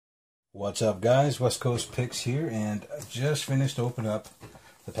What's up, guys? West Coast Picks here, and I just finished opening up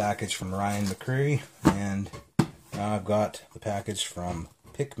the package from Ryan McCreary, and now I've got the package from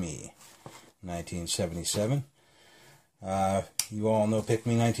PickME 1977. You all know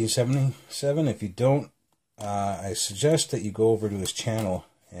PickME 1977. If you don't, I suggest that you go over to his channel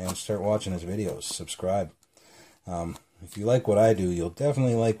and start watching his videos. Subscribe. If you like what I do, you'll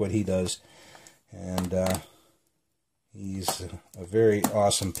definitely like what he does, and he's a very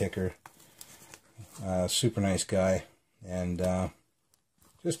awesome picker, super nice guy, and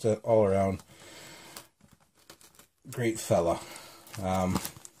just an all-around great fella.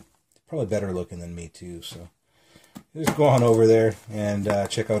 Probably better looking than me too, so just go on over there and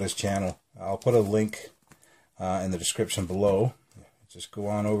check out his channel. I'll put a link in the description below. Just go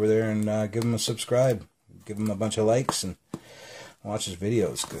on over there and give him a subscribe, give him a bunch of likes, and watch his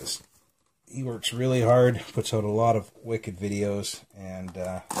videos, because he works really hard, puts out a lot of wicked videos, and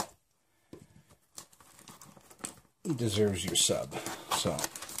he deserves your sub. So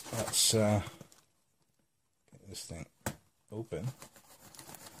let's get this thing open.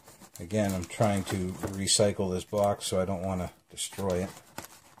 Again, I'm trying to recycle this box, so I don't want to destroy it.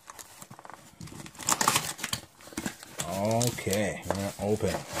 Okay, we're going to open.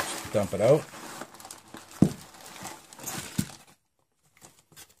 Let's dump it out.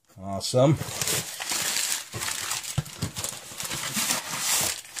 Awesome.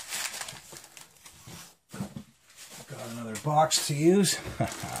 Got another box to use.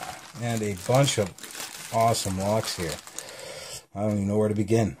 And a bunch of awesome locks here. I don't even know where to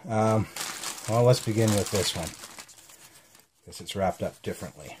begin. Well, let's begin with this one, because it's wrapped up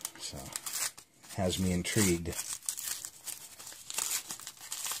differently, so it has me intrigued.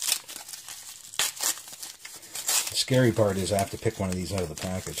 The scary part is I have to pick one of these out of the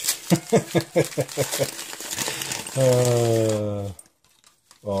package.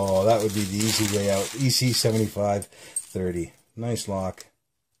 Oh, that would be the easy way out. EC7530. Nice lock.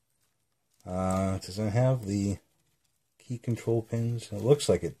 Does it have the key control pins? It looks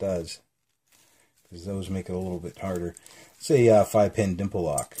like it does, because those make it a little bit harder. It's a 5-pin dimple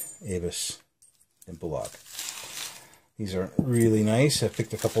lock. Avis dimple lock. These are really nice. I've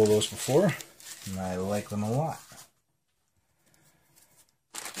picked a couple of those before, and I like them a lot.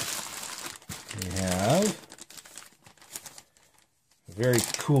 We have a very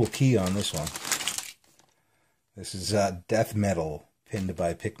cool key on this one. This is Death Metal, pinned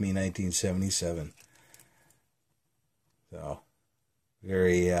by PickME 1977. So,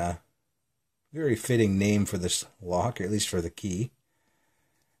 very fitting name for this lock, or at least for the key.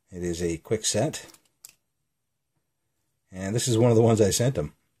 It is a quick set, and this is one of the ones I sent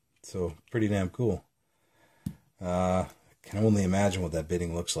him. So, pretty damn cool. Can only imagine what that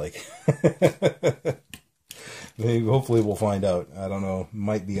bidding looks like. Maybe, hopefully we'll find out. I don't know.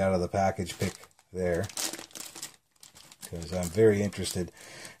 Might be out of the package pick there, because I'm very interested.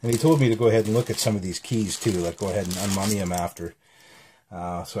 And he told me to go ahead and look at some of these keys too. Like, go ahead and unmoney them after.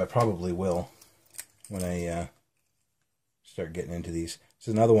 So I probably will when I start getting into these. This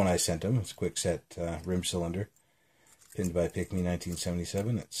is another one I sent him. It's a quick set rim cylinder, pinned by PickME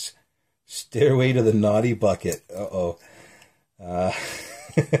 1977. It's Stairway to the Naughty Bucket. Uh-oh.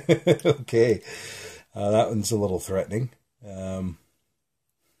 Okay. That one's a little threatening.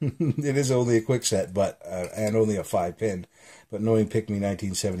 It is only a quick set, but and only a 5-pin. But knowing PickME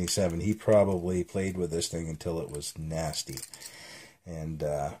 1977, he probably played with this thing until it was nasty. And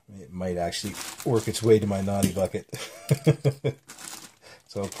it might actually work its way to my naughty bucket.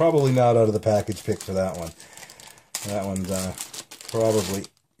 So probably not out of the package pick for that one. That one's probably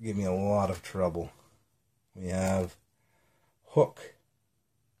give me a lot of trouble. We have Hook,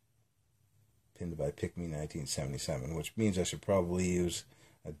 pinned by PickME 1977, which means I should probably use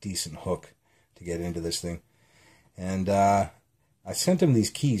a decent hook to get into this thing. And I sent him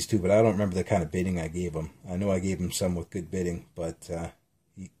these keys too, but I don't remember the kind of bidding I gave him. I know I gave him some with good bidding, but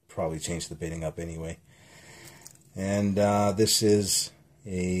he probably changed the bidding up anyway. And this is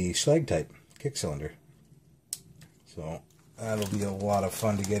a slag type kick cylinder, so that'll be a lot of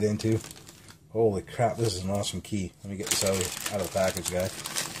fun to get into. Holy crap, this is an awesome key. Let me get this out of the package, guys.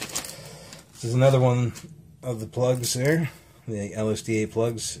 This is another one of the plugs there, the LSDA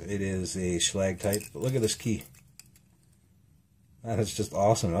plugs. It is a slag type, but look at this key. That is just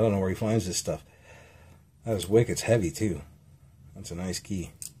awesome. I don't know where he finds this stuff. That is wicked. It's heavy too. That's a nice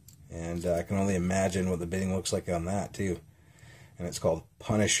key. And I can only imagine what the bidding looks like on that too. And it's called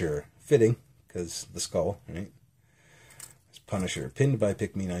Punisher. Fitting, because the skull, right? It's Punisher, pinned by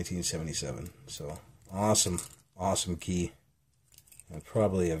PickME 1977. So, awesome, awesome key. And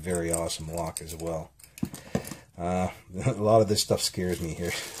probably a very awesome lock as well. A lot of this stuff scares me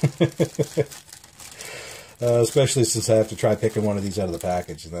here. Especially since I have to try picking one of these out of the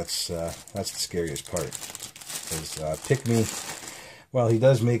package, and that's the scariest part. Because PickME, well, he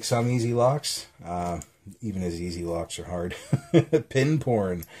does make some easy locks. Even his easy locks are hard. Pin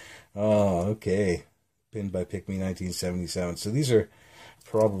porn. Oh, okay. Pinned by PickME 1977. So these are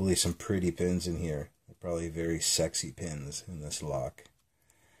probably some pretty pins in here. Probably very sexy pins in this lock.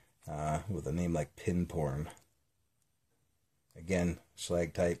 With a name like Pin Porn. Again,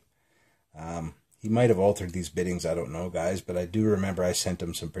 slag type. He might have altered these biddings, I don't know, guys, but I do remember I sent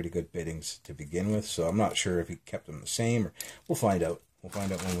him some pretty good biddings to begin with, so I'm not sure if he kept them the same, or we'll find out. We'll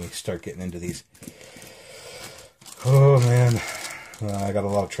find out when we start getting into these. Oh, man. I got a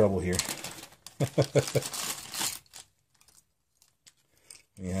lot of trouble here.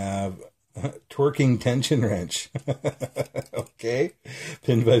 We have twerking tension wrench. Okay.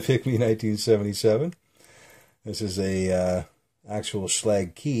 Pinned by PickME 1977. This is a actual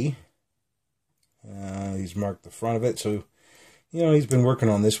slag key. He's marked the front of it, so you know he's been working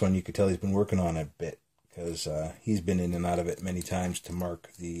on this one. You could tell he's been working on it a bit because he's been in and out of it many times to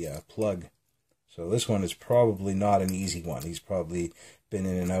mark the plug. So this one is probably not an easy one. He's probably been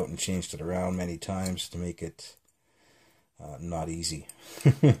in and out and changed it around many times to make it not easy.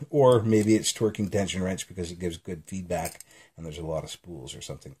 Or maybe it's twerking tension wrench because it gives good feedback and there's a lot of spools or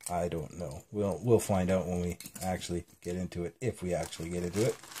something. I don't know. We'll find out when we actually get into it, if we actually get into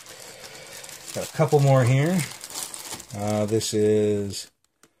it. Got a couple more here. This is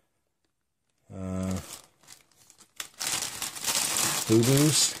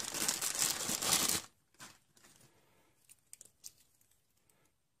Boo-Boo's.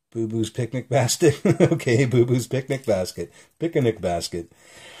 Boo-Boo's picnic basket. Okay, Boo-Boo's picnic basket. Picnic basket.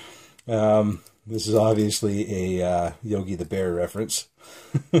 This is obviously a Yogi the Bear reference.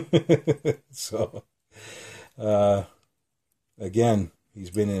 So, again, he's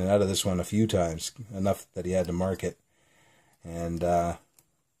been in and out of this one a few times, enough that he had to mark it. And the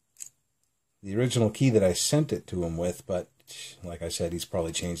original key that I sent it to him with, but like I said, he's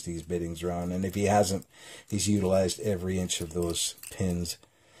probably changed these biddings around. And if he hasn't, he's utilized every inch of those pins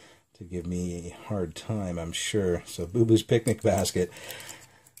to give me a hard time, I'm sure. So Boo-Boo's picnic basket.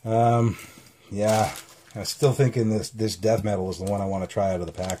 Yeah, I'm still thinking this death metal is the one I want to try out of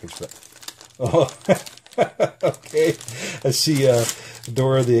the package. But oh, okay. I see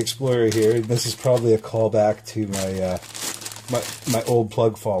Dora the Explorer here. This is probably a callback to my my old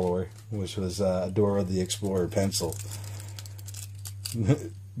plug follower, which was Dora the Explorer pencil.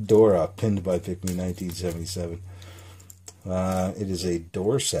 Dora, pinned by PickME 1977. It is a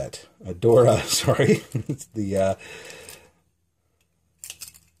door set. A Dora, sorry. It's the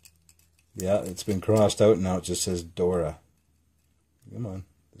yeah, it's been crossed out and now it just says Dora. Come on.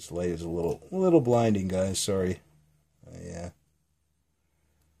 This light is a little blinding, guys. Sorry. Yeah.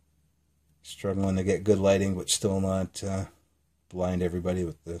 Struggling to get good lighting, but still not blind everybody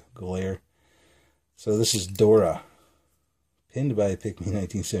with the glare. So this is Dora, pinned by PickME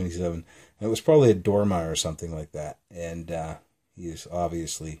 1977. And it was probably a Dorma or something like that. And he's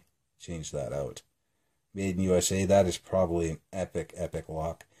obviously changed that out. Made in USA. That is probably an epic, epic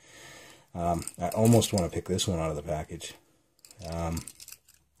lock. I almost want to pick this one out of the package.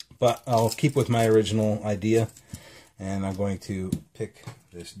 But I'll keep with my original idea. And I'm going to pick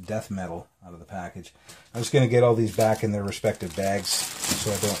this death metal out of the package. I'm just going to get all these back in their respective bags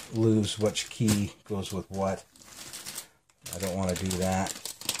so I don't lose which key goes with what. I don't want to do that.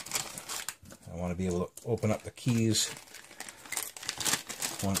 I want to be able to open up the keys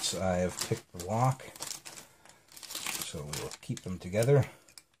once I have picked the lock. So we'll keep them together.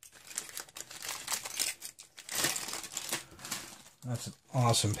 That's an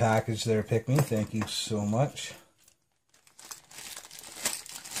awesome package there, PickME. Thank you so much.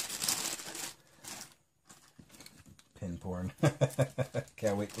 Pin porn.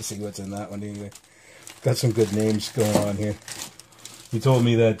 Can't wait to see what's in that one anyway. Got some good names going on here. He told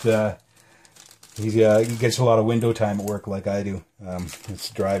me that he gets a lot of window time at work like I do.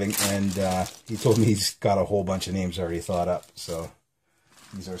 It's driving, and he told me he's got a whole bunch of names already thought up. So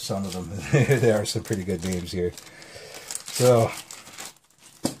these are some of them. There are some pretty good names here. So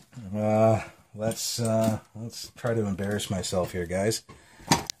let's try to embarrass myself here, guys.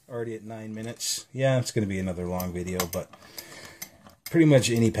 Already at 9 minutes. Yeah, it's going to be another long video, but pretty much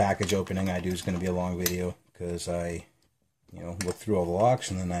any package opening I do is going to be a long video because I, look through all the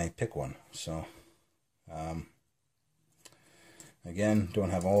locks and then I pick one. So, again,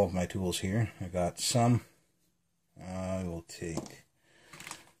 don't have all of my tools here. I got some. I will take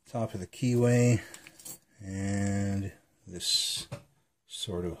top of the keyway and this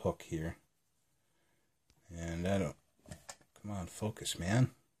sort of hook here. And I don't... Come on, focus,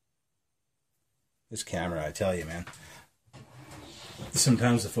 man. This camera, I tell you, man.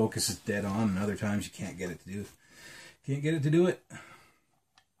 Sometimes the focus is dead on, and other times you can't get it to do. Can't get it to do it.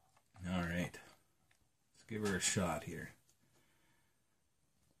 All right, let's give her a shot here.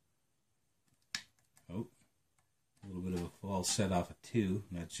 Oh, a little bit of a false set off a 2.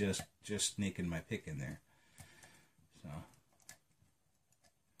 That's just snaking my pick in there. So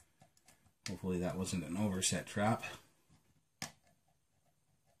hopefully that wasn't an overset trap. That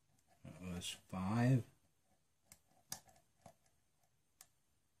was 5.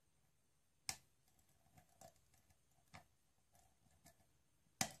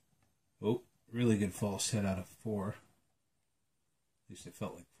 Oh, really good false set out of 4. At least it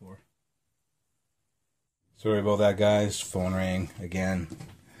felt like 4. Sorry about that, guys. Phone rang again.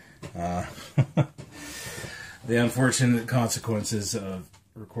 The unfortunate consequences of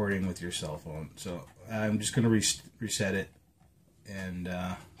recording with your cell phone. So I'm just going to reset it, and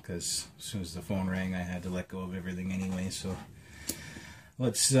because as soon as the phone rang, I had to let go of everything anyway. So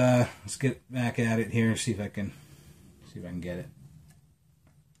let's get back at it here. See if I can get it.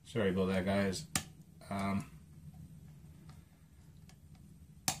 Sorry about that, guys.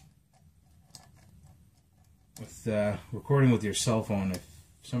 With recording with your cell phone, if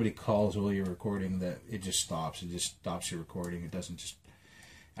somebody calls while you're recording, that it just stops. It just stops your recording. It doesn't just...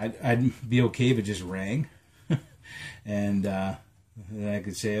 I'd be okay if it just rang. And then I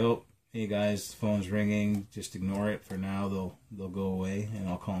could say, oh, hey guys, the phone's ringing. Just ignore it for now. They'll go away, and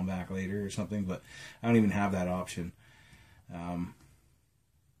I'll call them back later or something. But I don't even have that option. A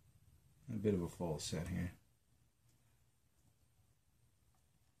bit of a false set here.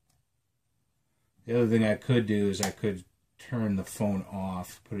 The other thing I could do is I could turn the phone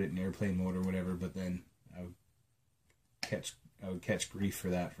off, put it in airplane mode or whatever, but then I would catch grief for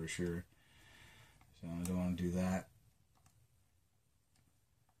that for sure. So I don't want to do that.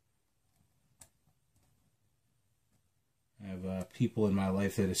 I have people in my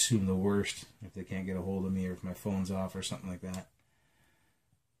life that assume the worst if they can't get a hold of me or if my phone's off or something like that.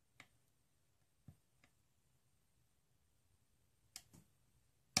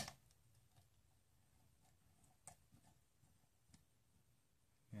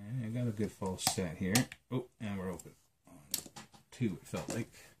 I got a good false set here. Oh, and we're open. 2, it felt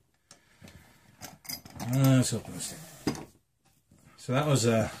like. Let's open this thing. So that was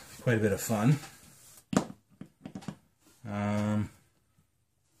quite a bit of fun.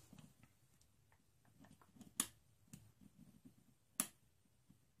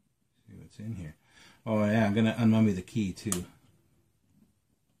 See what's in here. Oh yeah, I'm gonna unmummy the key too.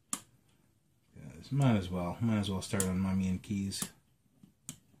 Might as well start unmummying keys.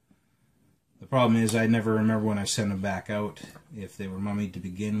 The problem is I never remember when I send them back out if they were mummied to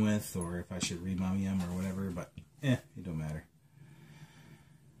begin with or if I should re-mummy them or whatever, but it don't matter.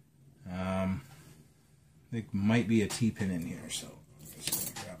 I think might be a T-pin in here, so I'm just going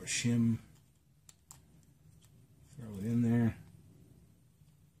to grab a shim, throw it in there.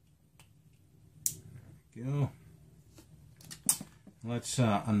 There we go. Let's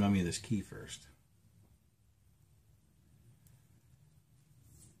unmummy this key first.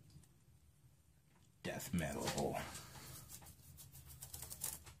 Death metal.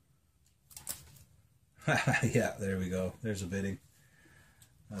 Yeah, there we go. There's a bidding.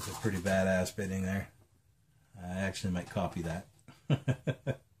 That's a pretty badass bidding there. I actually might copy that.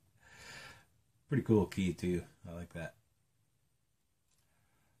 Pretty cool key too. I like that.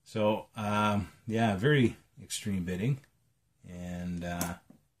 So, yeah, very extreme bidding. And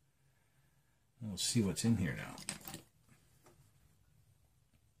we'll see what's in here now.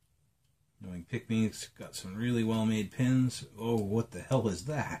 Knowing PickMe's got some really well-made pins. Oh, what the hell is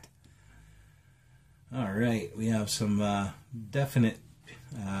that? All right, we have some definite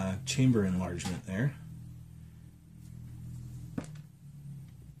chamber enlargement there.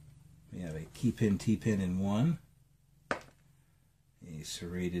 We have a key pin, T-pin in 1, a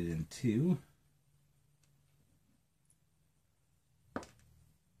serrated in 2,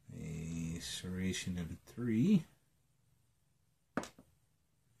 a serration in 3, a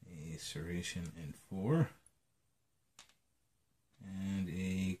serration in 4, and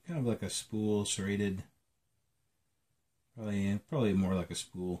a kind of like a spool serrated, probably more like a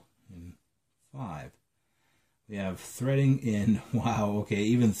spool in 5. We have threading in, wow, okay,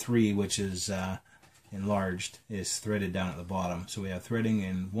 even 3, which is enlarged, is threaded down at the bottom. So we have threading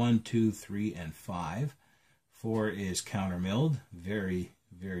in 1, 2, 3, and 5. 4 is counter milled, very,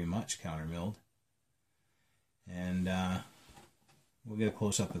 very much counter milled. And we'll get a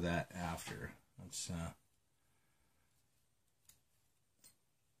close-up of that after. Let's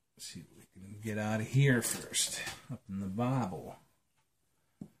Let's see what we can get out of here first. Up in the Bible.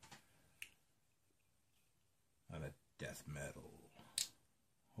 Out of death metal.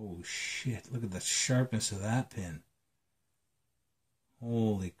 Oh shit, look at the sharpness of that pin.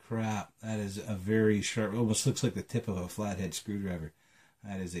 Holy crap, that is a very sharp, almost looks like the tip of a flathead screwdriver.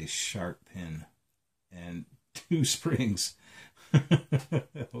 That is a sharp pin. And 2 springs.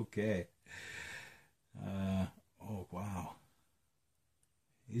 Okay. Oh, wow.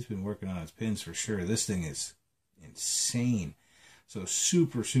 He's been working on his pins for sure. This thing is insane. So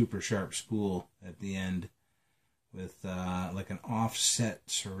super, super sharp spool at the end with like an offset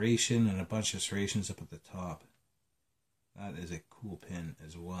serration and a bunch of serrations up at the top. That is a cool pin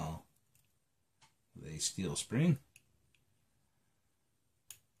as well. With a steel spring.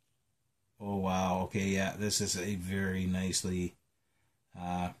 Oh, wow. Okay, yeah, this is a very nicely...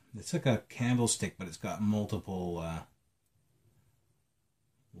 it's like a candlestick, but it's got multiple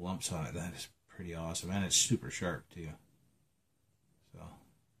lumps on it. That is pretty awesome. And it's super sharp, too. So,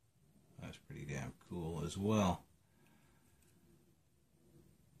 that's pretty damn cool as well.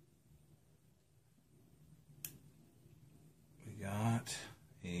 We got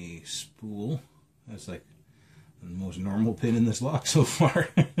a spool. That's like the most normal pin in this lock so far.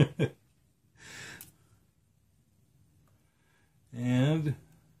 And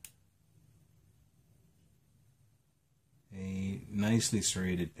a nicely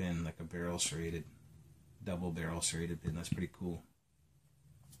serrated pin, like a barrel serrated, double barrel serrated pin. That's pretty cool.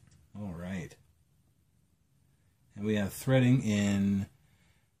 All right. And we have threading in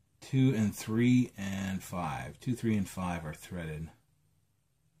 2 and 3 and 5. 2, 3, and 5 are threaded.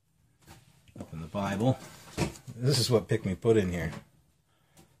 Up in the Bible. This is what PickME put in here.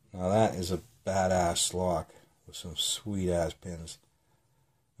 Now that is a badass lock. Some sweet ass pins.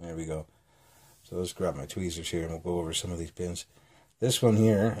 There we go. So let's grab my tweezers here and we'll go over some of these pins. This one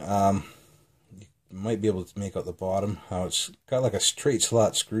here, you might be able to make out the bottom, how it's got like a straight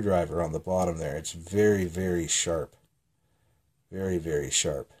slot screwdriver on the bottom there. It's very, very sharp. Very, very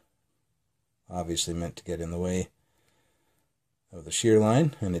sharp. Obviously meant to get in the way of the shear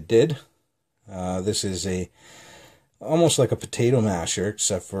line, and it did. This is almost like a potato masher,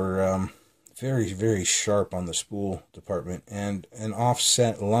 except for very, very sharp on the spool department, and an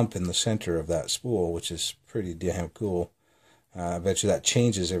offset lump in the center of that spool, which is pretty damn cool. I bet you that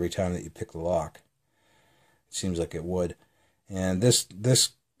changes every time that you pick the lock. It seems like it would. And this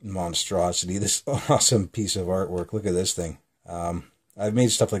monstrosity, this awesome piece of artwork, look at this thing. I've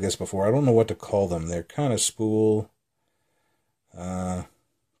made stuff like this before. I don't know what to call them. They're kind of spool, kind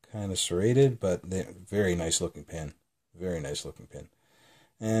of serrated, but they're very nice looking pin. Very nice looking pin.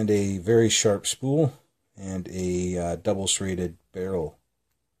 And a very sharp spool, and a double serrated barrel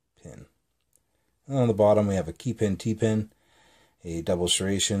pin. And on the bottom we have a key pin, T-pin, a double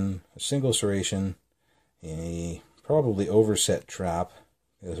serration, a single serration, a probably overset trap,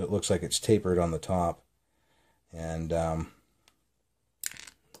 because it looks like it's tapered on the top, and and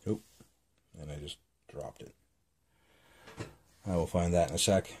I just dropped it. I will find that in a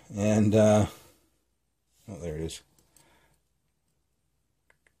sec. And oh, there it is.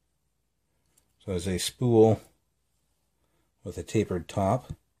 So it's a spool with a tapered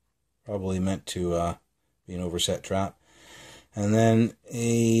top, probably meant to be an overset trap. And then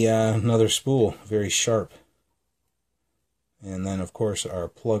another spool, very sharp. And then, of course, our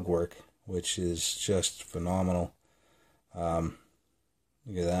plug work, which is just phenomenal. Look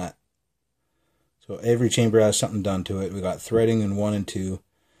at that. So every chamber has something done to it. We got threading in 1 and 2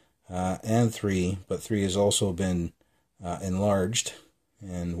 and 3, but 3 has also been enlarged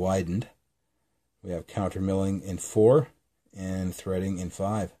and widened. We have counter milling in 4 and threading in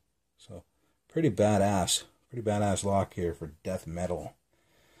 5. So pretty badass lock here for death metal.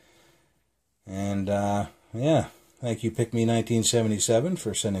 And yeah, thank you PickME 1977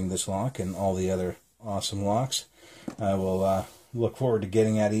 for sending this lock and all the other awesome locks. I will look forward to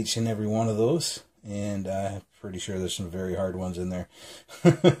getting at each and every one of those, and I'm pretty sure there's some very hard ones in there.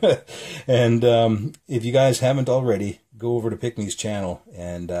 And if you guys haven't already, go over to PickME's channel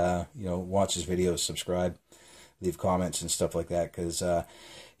and you know, watch his videos, subscribe, leave comments and stuff like that, because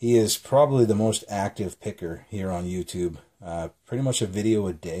he is probably the most active picker here on YouTube. Pretty much a video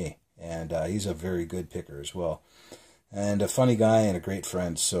a day, and he's a very good picker as well, and a funny guy and a great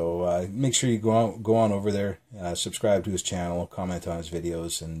friend. So make sure you go on over there, subscribe to his channel, comment on his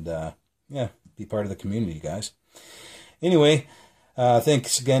videos, and yeah, be part of the community, guys. Anyway,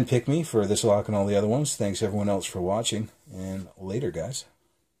 thanks again, PickME, for this lock and all the other ones. Thanks everyone else for watching, and later, guys.